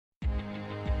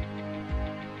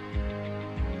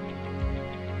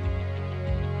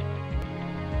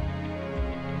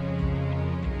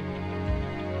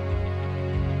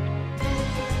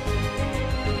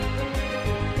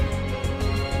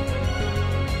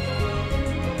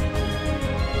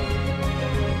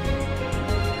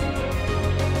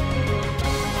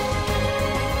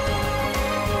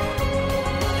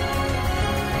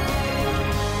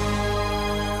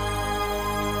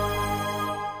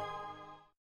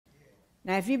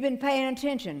Now, if you've been paying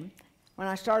attention, when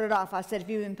I started off, I said if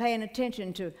you've been paying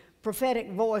attention to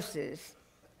prophetic voices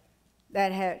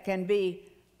that can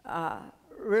be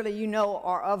really, you know,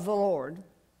 are of the Lord,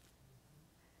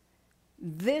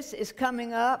 this is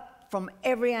coming up from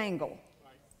every angle.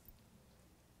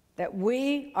 That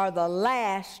we are the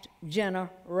last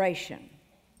generation.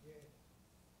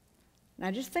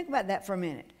 Now just think about that for a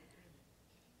minute.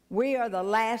 We are the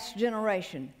last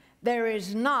generation. There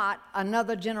is not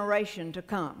another generation to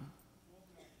come.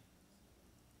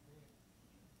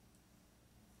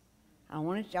 I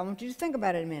want you to think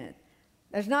about it a minute.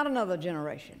 There's not another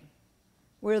generation.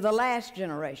 We're the last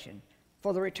generation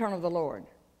for the return of the Lord.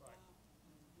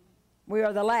 We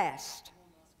are the last.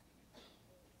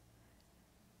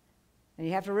 And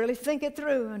you have to really think it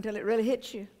through until it really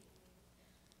hits you.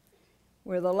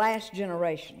 We're the last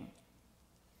generation.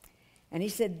 And he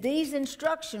said these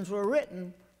instructions were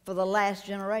written for the last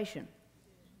generation.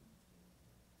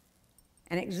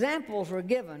 And examples were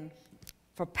given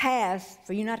for past,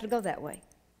 for you not to go that way.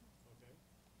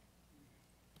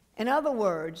 In other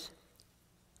words,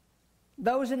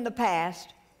 those in the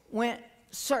past went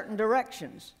certain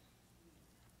directions,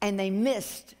 and they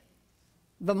missed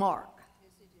the mark.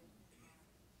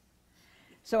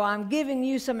 So I'm giving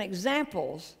you some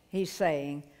examples, he's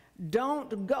saying.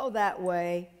 Don't go that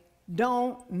way.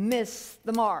 Don't miss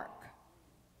the mark.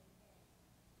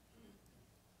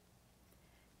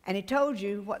 And he told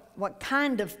you what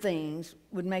kind of things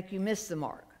would make you miss the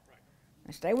mark.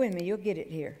 Now stay with me. You'll get it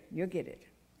here. You'll get it.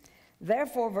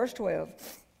 Therefore, verse 12,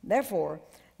 therefore,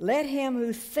 let him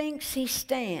who thinks he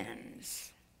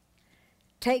stands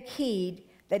take heed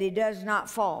that he does not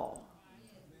fall.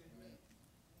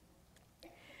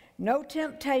 No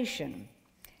temptation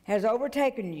has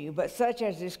overtaken you, but such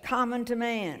as is common to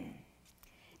man.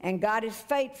 And God is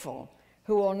faithful,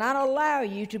 who will not allow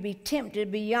you to be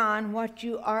tempted beyond what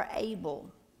you are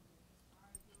able.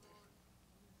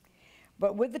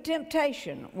 But with the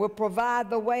temptation will provide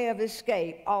the way of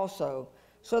escape also,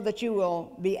 so that you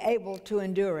will be able to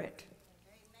endure it.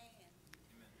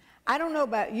 I don't know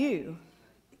about you,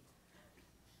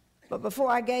 but before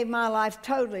I gave my life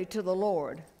totally to the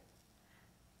Lord,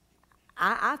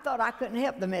 I thought I couldn't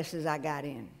help the messes I got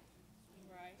in.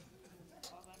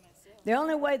 The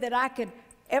only way that I could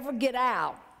ever get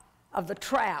out of the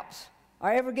traps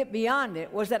or ever get beyond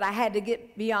it was that I had to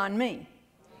get beyond me.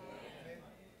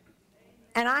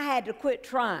 And I had to quit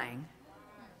trying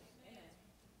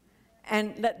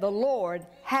and let the Lord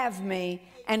have me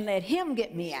and let him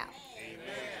get me out.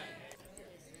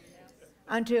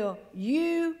 Until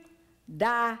you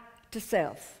die to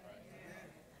self.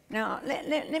 Now,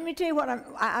 let me tell you what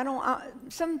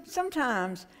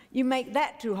sometimes you make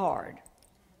that too hard.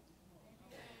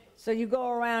 So you go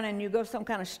around and you go some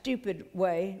kind of stupid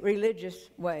way, religious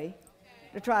way,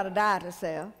 to try to die to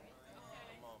self.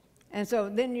 And so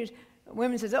then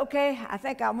women says, okay, I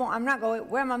think I'm not going to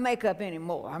wear my makeup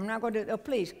anymore. I'm not going to, oh,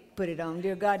 please put it on.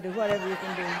 Dear God, do whatever you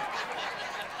can do.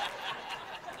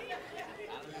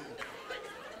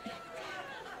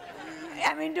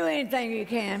 I mean, do anything you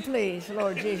can, please,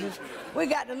 Lord Jesus. We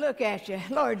got to look at you,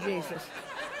 Lord Jesus.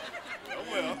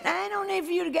 I don't need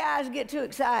for you guys to get too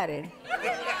excited.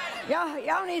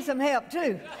 Y'all need some help,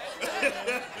 too.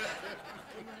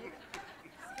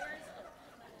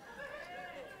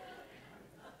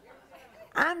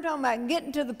 I'm talking about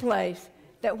getting to the place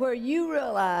that where you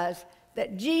realize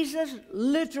that Jesus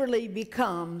literally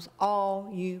becomes all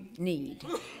you need.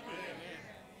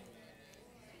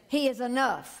 He is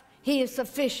enough. He is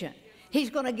sufficient.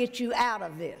 He's going to get you out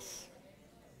of this.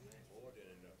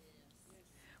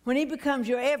 When he becomes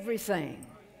your everything,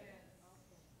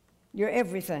 your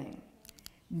everything.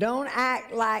 Don't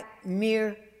act like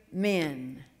mere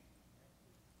men.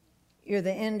 You're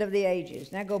the end of the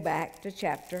ages. Now go back to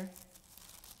chapter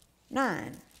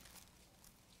 9.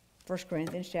 1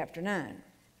 Corinthians chapter 9.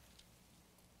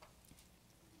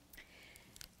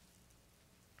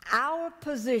 Our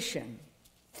position,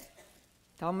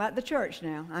 talking about the church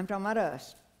now, I'm talking about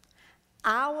us.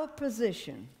 Our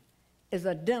position is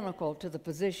identical to the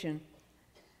position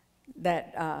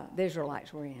that the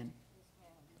Israelites were in.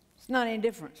 It's not any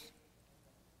difference.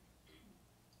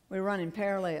 We're running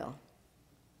parallel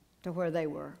to where they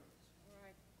were.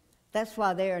 That's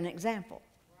why they're an example.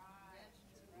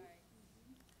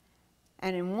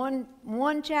 And in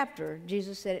one chapter,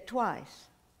 Jesus said it twice.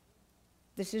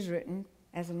 This is written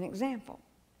as an example.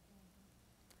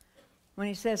 When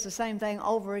he says the same thing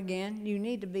over again, you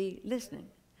need to be listening.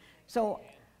 So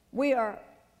we are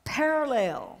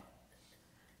parallel.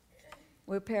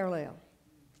 We're parallel.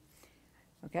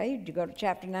 Okay, you go to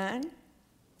chapter 9.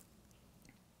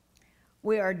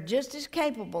 We are just as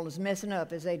capable as messing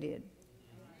up as they did.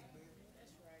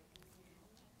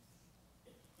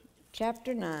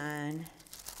 Chapter 9,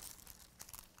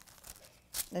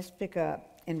 let's pick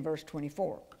up in verse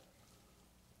 24.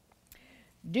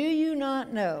 Do you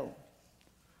not know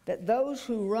that those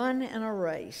who run in a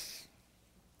race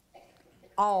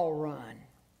all run,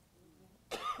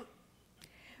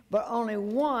 but only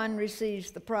one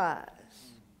receives the prize?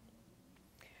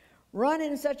 Run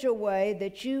in such a way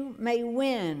that you may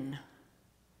win.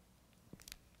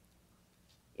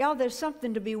 Y'all, there's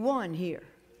something to be won here.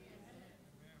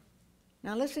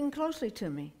 Now listen closely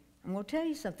to me. I'm going to tell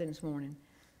you something this morning.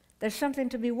 There's something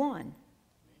to be won.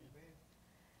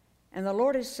 And the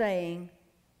Lord is saying,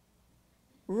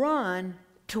 run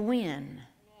to win.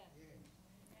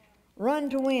 Run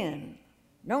to win.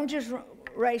 Don't just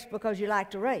race because you like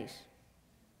to race.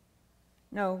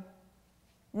 No,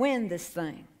 win this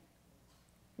thing.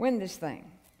 Win this thing.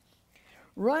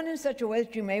 Run in such a way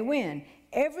that you may win.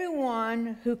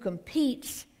 Everyone who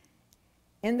competes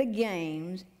in the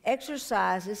games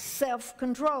exercises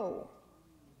self-control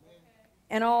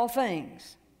in all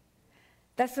things.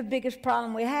 That's the biggest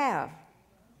problem we have.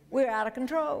 We're out of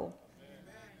control.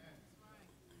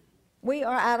 We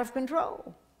are out of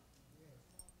control.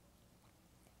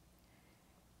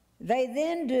 They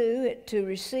then do it to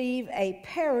receive a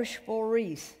perishable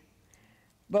wreath,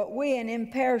 but we an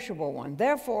imperishable one.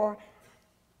 Therefore,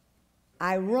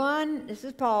 I run, this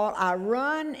is Paul, I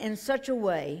run in such a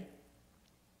way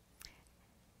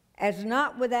as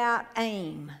not without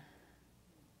aim.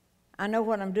 I know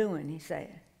what I'm doing, he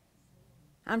said.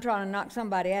 I'm trying to knock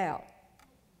somebody out.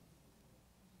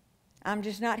 I'm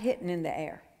just not hitting in the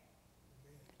air.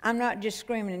 I'm not just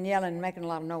screaming and yelling and making a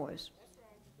lot of noise.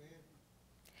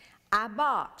 I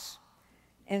box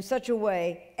in such a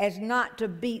way as not to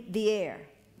beat the air.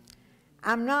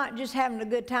 I'm not just having a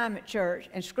good time at church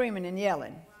and screaming and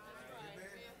yelling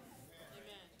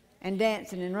and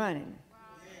dancing and running.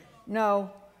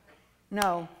 No,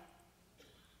 no.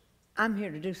 I'm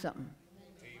here to do something.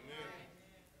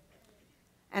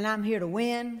 And I'm here to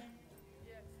win.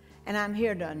 And I'm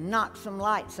here to knock some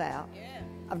lights out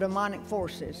of demonic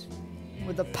forces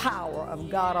with the power of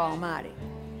God Almighty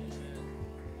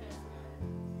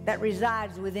that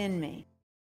resides within me.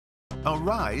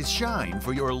 Arise, shine,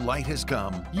 for your light has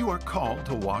come. You are called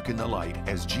to walk in the light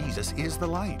as Jesus is the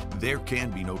light. There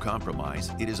can be no compromise.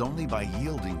 It is only by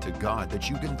yielding to God that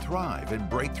you can thrive and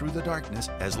break through the darkness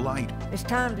as light. It's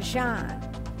time to shine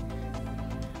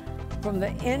from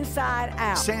the inside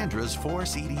out. Sandra's 4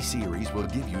 CD series will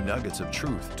give you nuggets of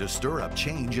truth to stir up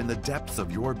change in the depths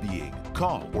of your being.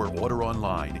 Call or order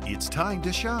online. It's time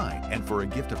to shine. And for a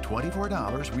gift of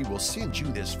 $24, we will send you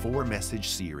this 4-message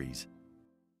series.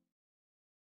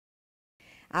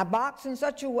 I box in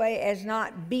such a way as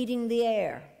not beating the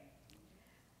air,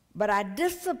 but I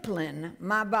discipline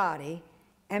my body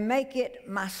and make it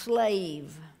my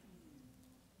slave,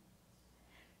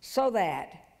 so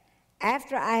that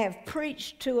after I have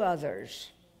preached to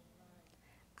others,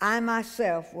 I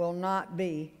myself will not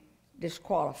be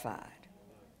disqualified.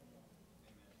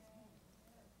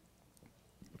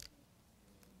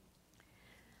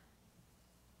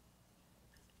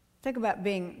 Think about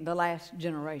being the last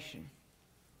generation.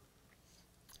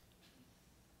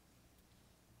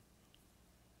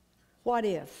 What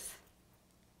if,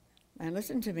 and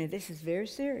listen to me, this is very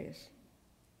serious,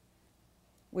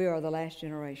 we are the last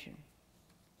generation.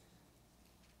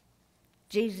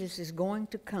 Jesus is going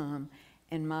to come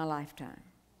in my lifetime.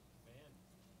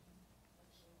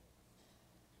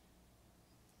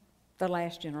 The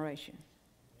last generation.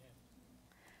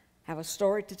 Have a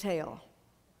story to tell.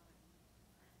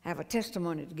 Have a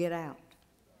testimony to get out.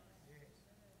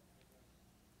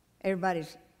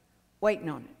 Everybody's waiting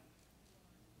on it.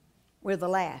 We're the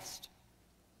last.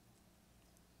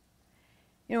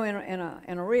 You know,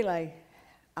 in a relay,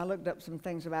 I looked up some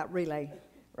things about relay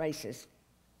races.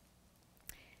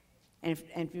 And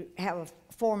if you have a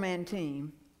 4-man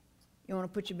team, you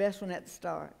want to put your best one at the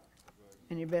start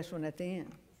and your best one at the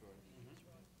end.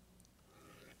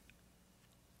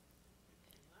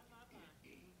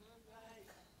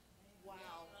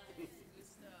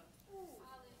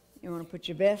 You want to put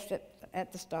your best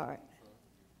at the start,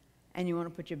 and you want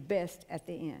to put your best at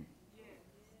the end.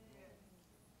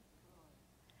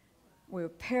 We're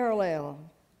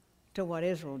parallel to what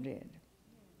Israel did.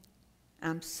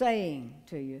 I'm saying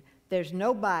to you, there's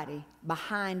nobody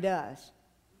behind us.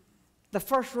 The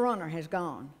first runner has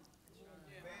gone.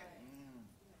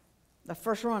 The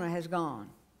first runner has gone.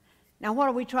 Now, what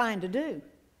are we trying to do?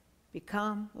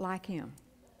 Become like him.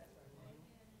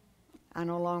 I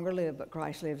no longer live, but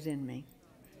Christ lives in me.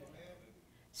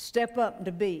 step up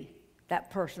to be that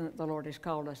person that the Lord has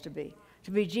called us to be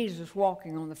Jesus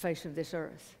walking on the face of this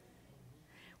earth.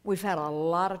 We've had a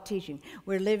lot of teaching.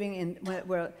 We're living in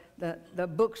where the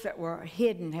books that were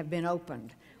hidden have been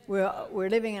opened. We're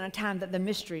living in a time that the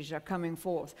mysteries are coming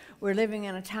forth. We're living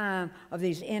in a time of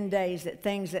these end days, that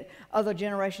things that other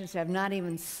generations have not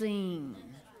even seen.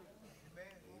 Amen.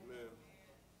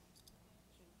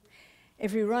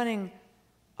 If you're running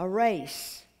a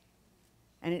race,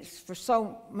 and it's for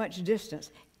so much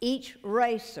distance, each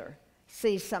racer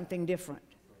sees something different.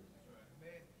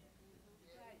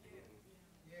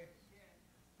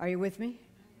 Are you with me?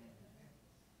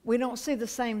 We don't see the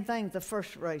same things the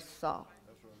first race saw.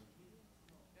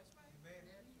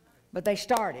 But they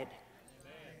started.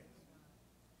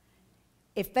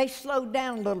 If they slowed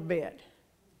down a little bit,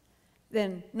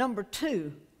 then number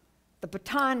 2, the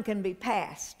baton can be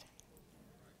passed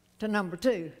to number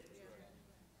 2.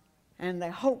 And they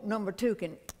hope number 2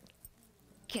 can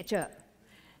catch up.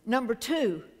 Number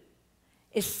 2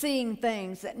 is seeing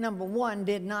things that number 1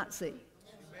 did not see.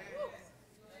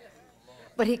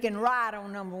 But he can ride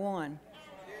on number 1.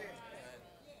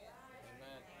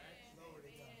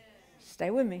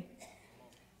 Stay with me.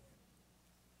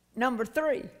 Number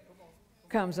 3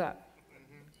 comes up.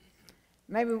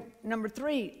 Maybe number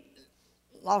 3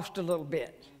 lost a little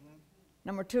bit.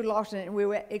 Number 2 lost it, and we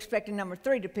were expecting number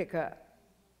 3 to pick up.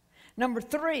 Number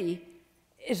 3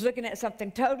 is looking at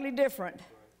something totally different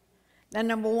than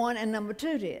number 1 and number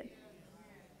 2 did.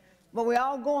 But we're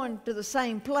all going to the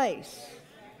same place.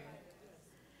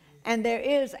 And there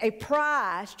is a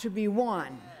prize to be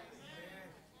won.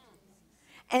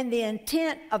 And the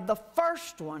intent of the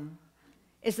first one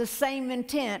is the same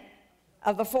intent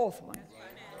of the fourth one.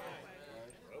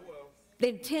 The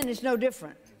intent is no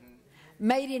different.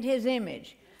 Made in his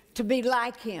image, to be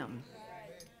like him.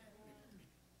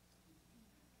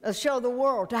 To show the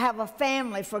world, to have a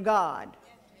family for God.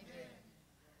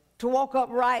 To walk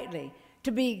uprightly,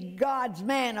 to be God's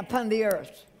man upon the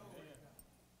earth.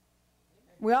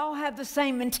 We all have the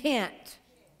same intent.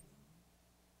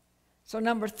 So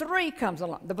number 3 comes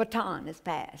along. The baton is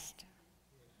passed.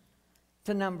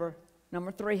 To number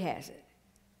 3 has it.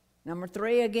 Number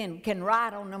 3, again, can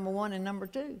ride on number 1 and number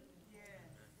 2.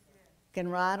 Can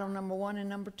ride on number 1 and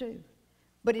number 2.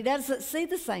 But he doesn't see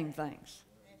the same things.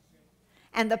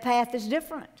 And the path is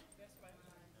different.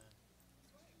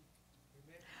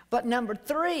 But number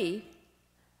 3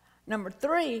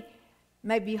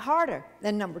 may be harder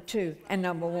than number 2 and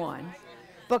number 1,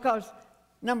 because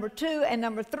number 2 and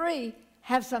number 3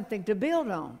 have something to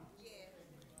build on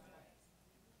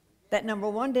that number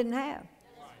 1 didn't have.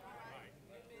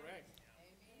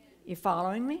 You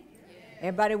following me?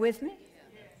 Everybody with me?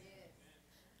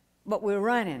 But we're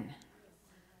running.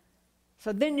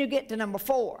 So then you get to number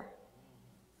 4.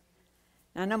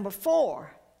 Now number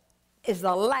 4 is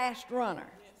the last runner.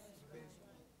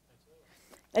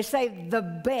 They say the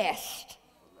best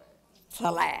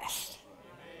to last.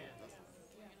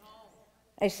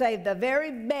 They say the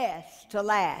very best to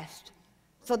last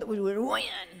so that we would win.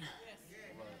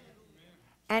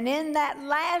 And in that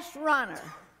last runner,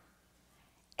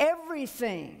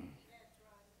 everything,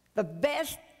 the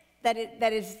best that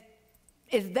is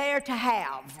there to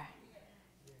have,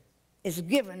 is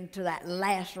given to that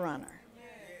last runner.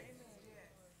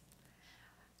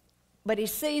 But he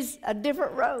sees a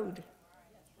different road.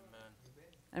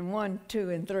 And 1, 2,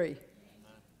 and 3.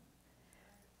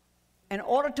 In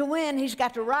order to win, he's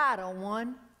got to ride on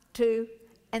 1, 2,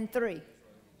 and 3.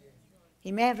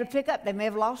 He may have to pick up. They may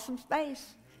have lost some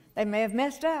space. They may have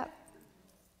messed up.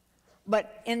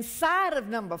 But inside of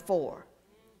number 4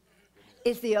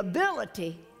 is the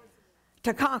ability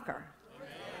to conquer.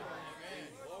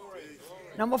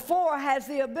 Number 4 has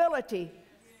the ability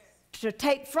to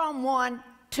take from 1,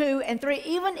 2, and 3,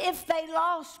 even if they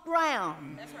lost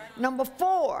ground. Right. Number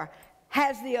 4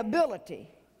 has the ability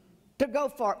to go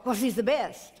for it because he's the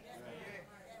best.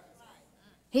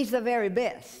 He's the very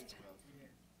best.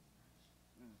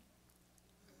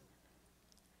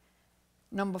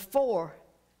 Number 4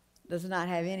 does not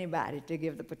have anybody to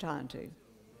give the baton to.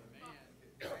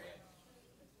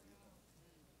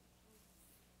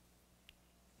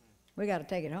 We got to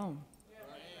take it home.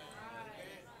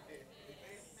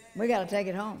 We got to take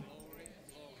it home.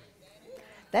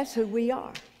 That's who we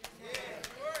are.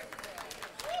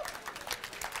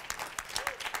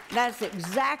 That's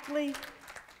exactly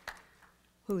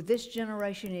who this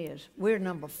generation is. We're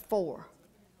number 4.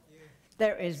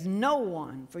 There is no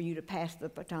one for you to pass the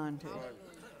baton to.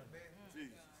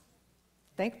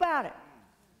 Think about it.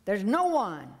 There's no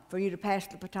one for you to pass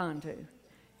the baton to.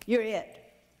 You're it.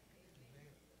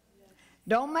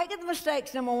 Don't make the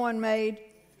mistakes number 1 made.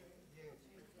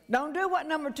 Don't do what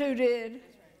number 2 did.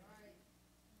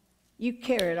 You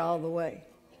carry it all the way.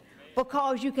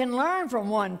 Because you can learn from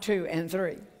 1, 2, and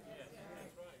 3.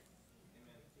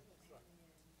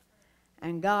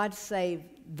 And God saved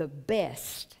the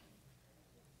best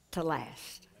to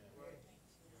last.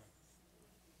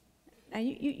 Now,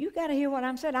 you got to hear what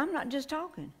I'm saying. I'm not just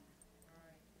talking.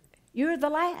 You're the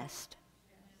last.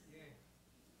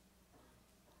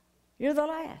 You're the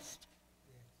last.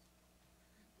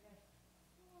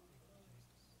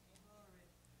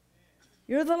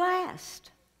 You're the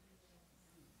last.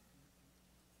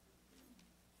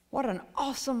 What an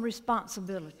awesome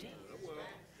responsibility.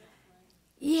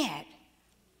 Yet,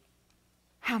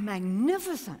 how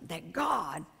magnificent that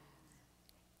God,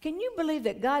 can you believe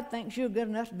that God thinks you're good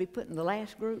enough to be put in the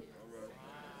last group?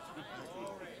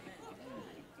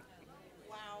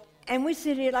 And we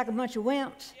sit here like a bunch of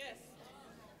wimps.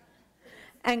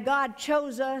 And God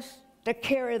chose us to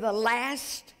carry the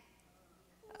last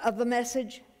of the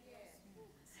message.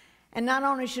 And not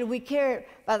only should we carry it,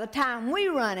 by the time we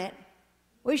run it,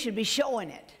 we should be showing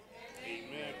it.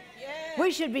 Amen.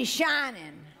 We should be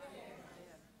shining.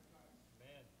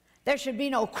 There should be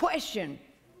no question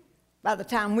by the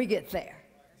time we get there.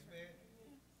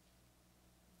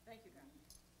 Thank you,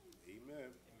 God.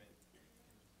 Amen.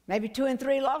 Maybe 2 and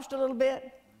 3 lost a little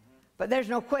bit, but there's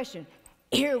no question.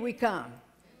 Here we come.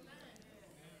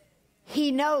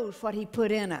 He knows what he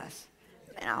put in us.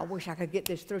 And I wish I could get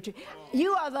this through to you.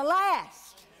 You are the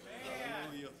last.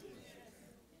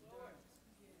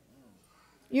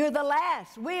 You're the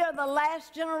last. We are the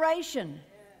last generation.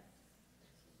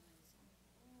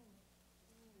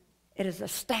 It is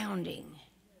astounding.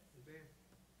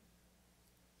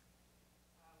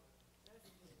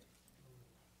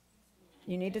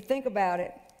 You need to think about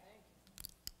it.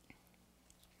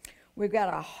 We've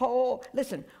got a whole,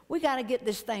 listen, we got to get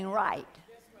this thing right.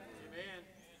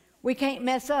 We can't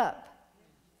mess up.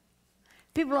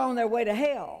 People are on their way to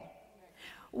hell.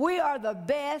 We are the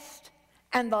best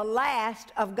and the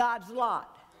last of God's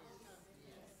lot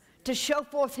to show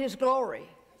forth his glory.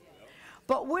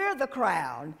 But we're the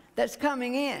crowd that's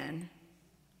coming in.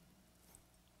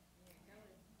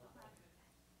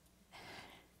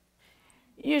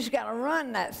 You just got to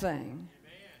run that thing.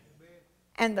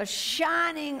 And the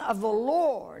shining of the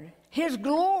Lord, his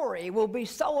glory will be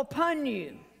so upon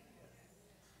you.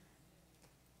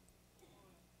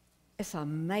 It's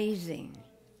amazing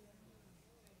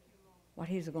what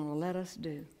he's going to let us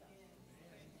do.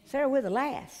 Sarah, we're the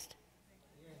last.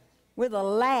 We're the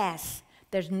last.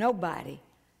 There's nobody,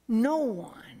 no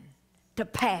one to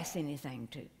pass anything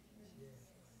to.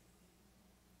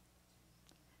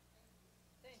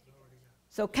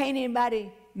 So can't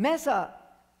anybody mess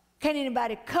up? Can't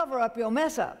anybody cover up your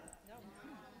mess up?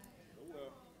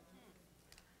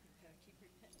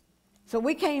 So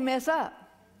we can't mess up.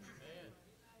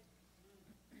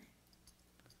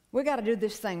 We got to do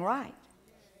this thing right.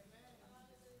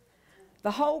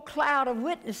 The whole cloud of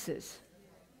witnesses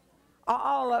are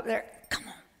all up there. Come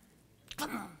on,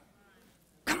 come on,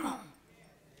 come on.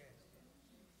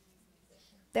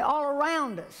 They're all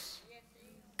around us.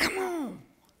 Come on,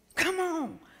 come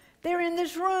on. They're in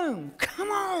this room. Come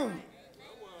on,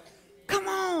 come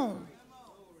on.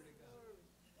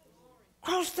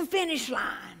 Cross the finish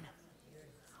line.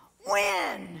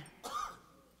 Win.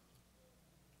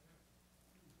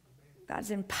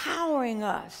 God's empowering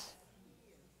us.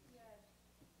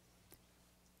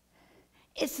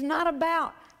 It's not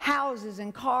about houses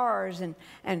and cars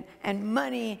and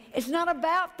money. It's not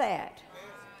about that.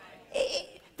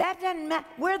 That doesn't matter.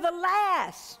 We're the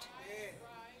last.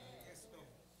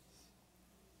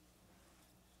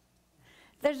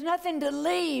 There's nothing to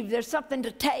leave. There's something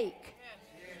to take.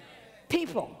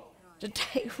 People to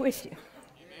take with you.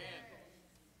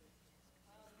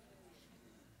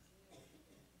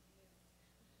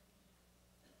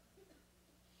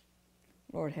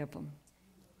 Lord, help them.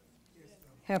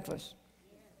 Help us.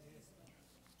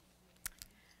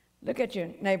 Look at your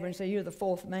neighbor and say, you're the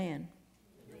fourth man.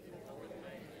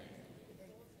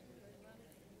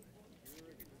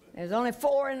 There's only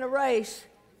 4 in the race.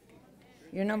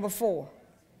 You're number 4.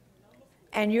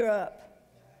 And you're up.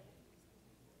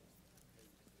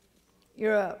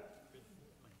 You're up.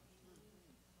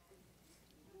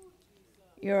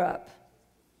 You're up.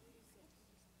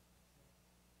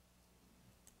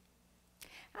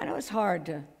 I know it's hard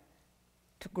to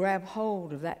grab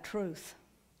hold of that truth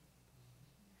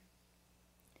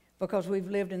because we've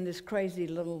lived in this crazy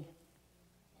little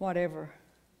whatever,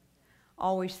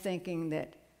 always thinking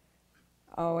that,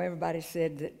 oh, everybody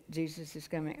said that Jesus is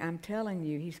coming. I'm telling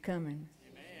you, he's coming.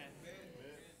 Amen.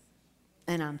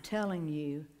 And I'm telling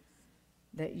you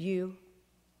that you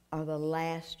are the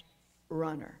last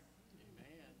runner.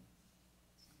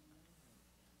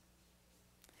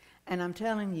 And I'm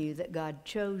telling you that God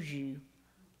chose you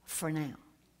for now.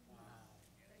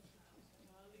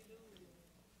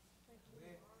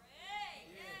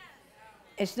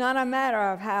 It's not a matter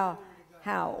of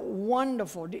how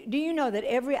wonderful. Do you know that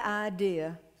every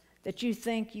idea that you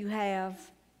think you have,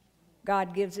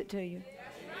 God gives it to you?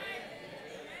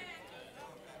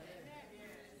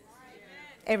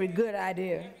 Every good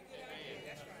idea.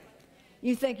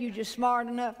 You think you're just smart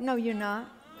enough? No, you're not.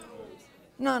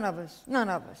 None of us. None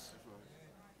of us.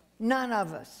 None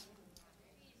of us.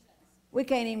 We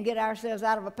can't even get ourselves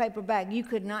out of a paper bag. You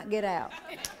could not get out.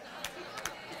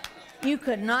 You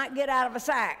could not get out of a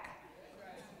sack.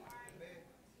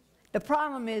 The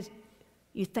problem is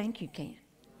you think you can.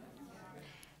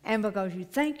 And because you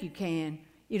think you can,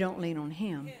 you don't lean on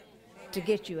Him to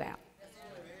get you out.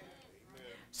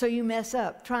 So you mess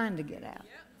up trying to get out.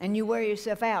 And you wear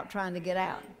yourself out trying to get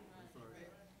out.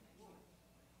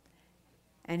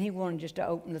 And He wanted just to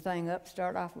open the thing up,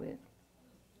 start off with,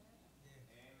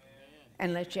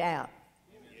 and let you out.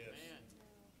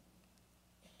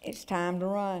 It's time to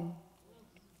run.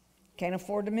 Can't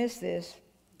afford to miss this.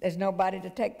 There's nobody to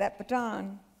take that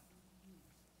baton.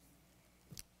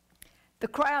 The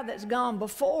crowd that's gone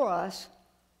before us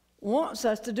wants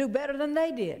us to do better than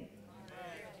they did.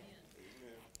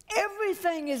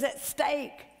 Everything is at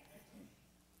stake.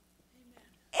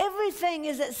 Everything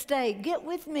is at stake. Get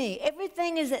with me.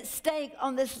 Everything is at stake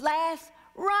on this last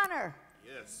runner.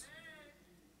 Yes.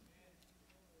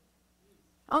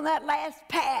 On that last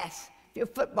pass, if you're a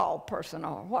football person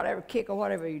or whatever, kick or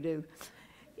whatever you do.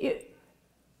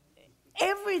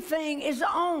 Everything is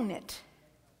on it.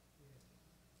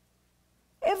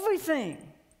 Everything.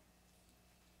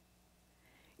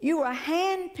 You are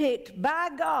handpicked by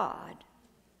God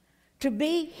to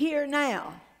be here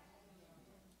now.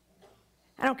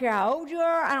 I don't care how old you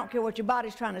are. I don't care what your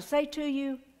body's trying to say to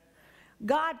you.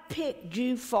 God picked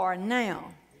you for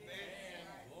now.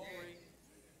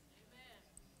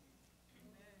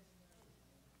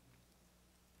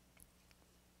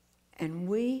 And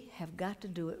we have got to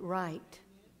do it right.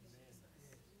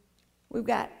 We've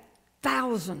got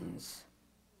thousands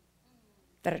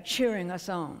that are cheering us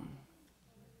on.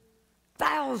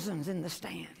 Thousands in the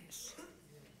stands.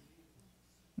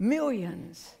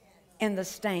 Millions in the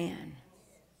stand.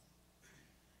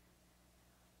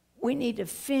 We need to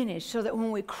finish so that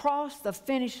when we cross the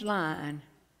finish line,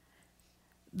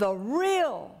 the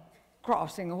real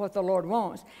crossing of what the Lord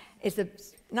wants is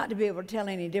not to be able to tell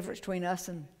any difference between us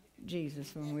and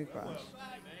Jesus when we cross.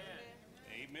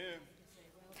 Amen.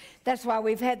 That's why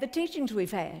we've had the teachings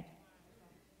we've had.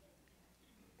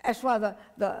 That's why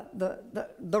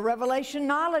the revelation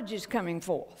knowledge is coming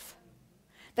forth.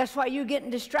 That's why you're getting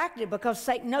distracted, because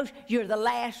Satan knows you're the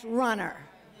last runner.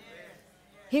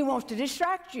 He wants to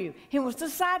distract you. He wants to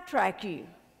sidetrack you.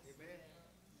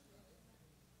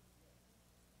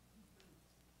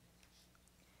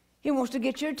 He wants to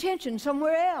get your attention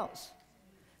somewhere else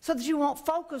so that you won't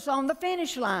focus on the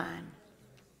finish line.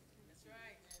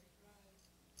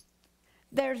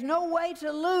 There's no way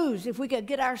to lose if we could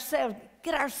get ourselves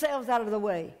out of the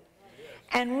way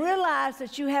and realize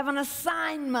that you have an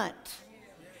assignment.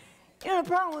 You know, the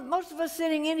problem with most of us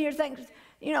sitting in here thinks,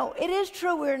 you know, it is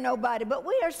true we're nobody, but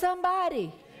we are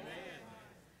somebody.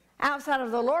 Outside of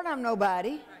the Lord, I'm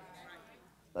nobody.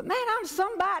 But man, I'm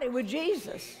somebody with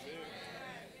Jesus.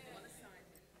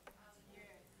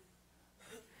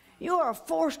 You are a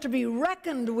force to be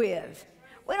reckoned with.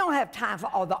 We don't have time for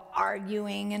all the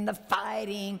arguing and the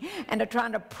fighting and the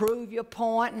trying to prove your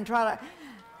point and try to...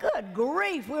 Good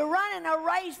grief, we're running a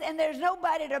race and there's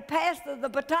nobody to pass the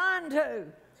baton to.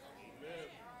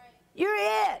 You're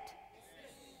it.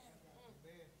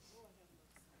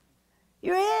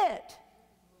 You're it.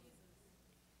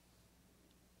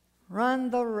 Run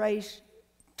the race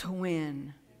to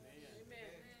win.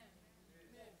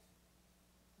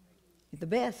 You're the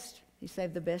best. He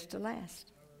saved the best to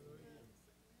last.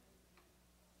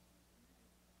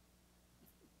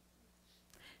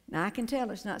 Now I can tell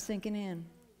it's not sinking in.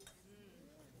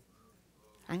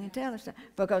 I can tell it's not,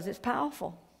 because it's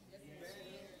powerful.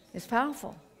 It's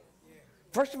powerful.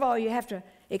 First of all, you have to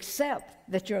accept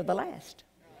that you're the last.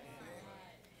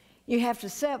 You have to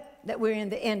accept that we're in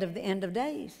the end of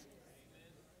days.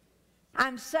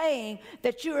 I'm saying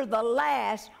that you're the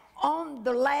last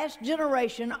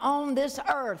generation on this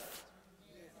earth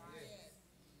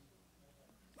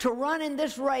to run in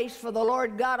this race for the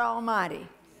Lord God Almighty.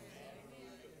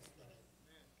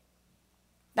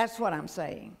 That's what I'm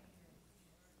saying.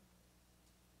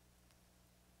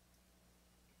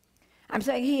 I'm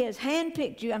saying He has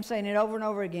handpicked you. I'm saying it over and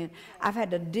over again. I've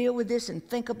had to deal with this and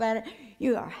think about it.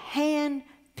 You are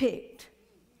handpicked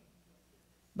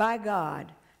by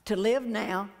God to live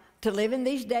now, to live in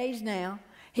these days now.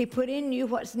 He put in you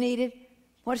what's needed.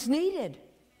 What's needed.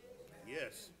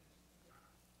 Yes.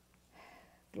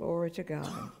 Glory to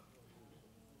God.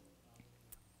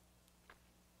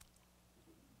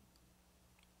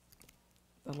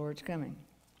 The Lord's coming.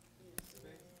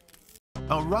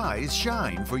 Arise,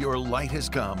 shine, for your light has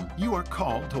come. You are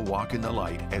called to walk in the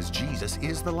light as Jesus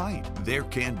is the light. There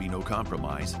can be no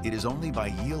compromise. It is only by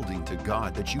yielding to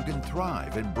God that you can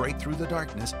thrive and break through the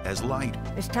darkness as light.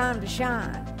 It's time to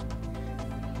shine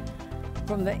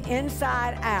from the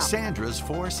inside out. Sandra's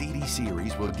 4-CD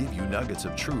series will give you nuggets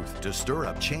of truth to stir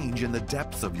up change in the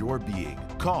depths of your being.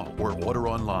 Call or order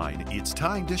online. It's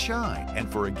time to shine. And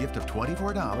for a gift of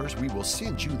 $24, we will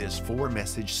send you this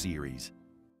 4-message series.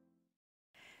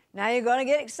 Now you're going to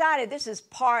get excited. This is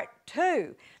part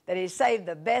 2, that He saved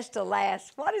the best to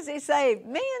last. What does He save?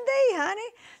 Me and thee, honey.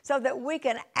 So that we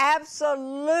can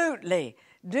absolutely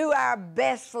do our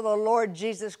best for the Lord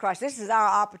Jesus Christ. This is our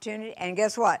opportunity, and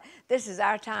guess what? This is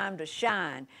our time to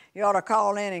shine. You ought to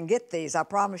call in and get these, I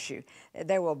promise you.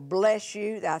 They will bless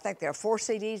you. I think there are 4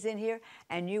 CDs in here,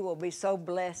 and you will be so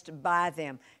blessed by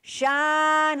them.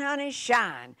 Shine, honey,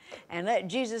 shine, and let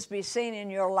Jesus be seen in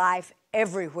your life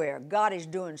everywhere. God is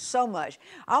doing so much.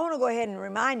 I want to go ahead and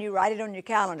remind you, write it on your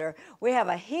calendar, we have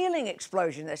a Healing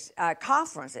Explosion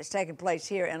conference that's taking place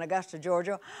here in Augusta,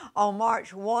 Georgia on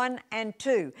March 1 and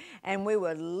 2. And we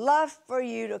would love for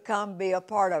you to come be a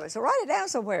part of it. So write it down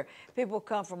somewhere. People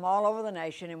come from all over the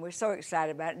nation, and we're so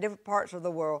excited about it, different parts of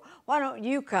the world. Why don't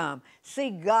you come? See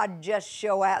God just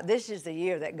show out. This is the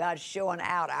year that God's showing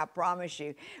out, I promise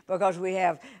you, because we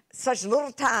have such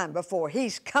little time before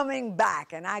He's coming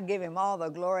back, and I give Him all the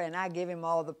glory and I give Him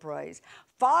all the praise.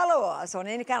 Follow us on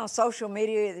any kind of social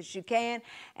media that you can,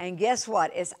 and guess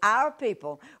what? It's our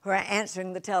people who are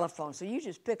answering the telephone. So you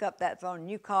just pick up that phone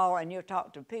and you call, and you'll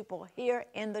talk to people here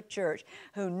in the church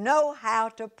who know how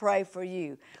to pray for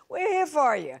you. We're here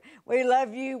for you. We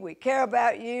love you. We care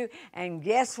about you. And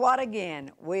guess what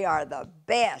again? We are the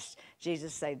best.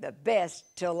 Jesus said the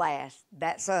best till last.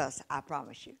 That's us, I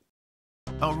promise you.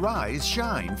 Arise,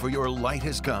 shine, for your light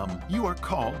has come. You are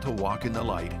called to walk in the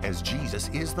light as Jesus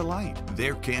is the light.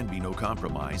 There can be no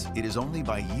compromise. It is only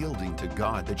by yielding to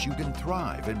God that you can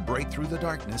thrive and break through the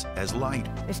darkness as light.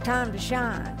 It's time to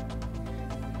shine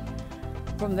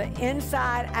from the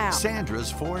inside out.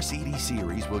 Sandra's 4-CD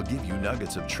series will give you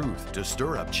nuggets of truth to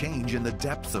stir up change in the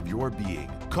depths of your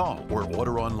being. Call or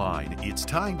order online. It's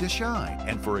time to shine.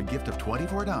 And for a gift of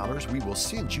 $24, we will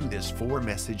send you this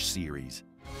 4-message series.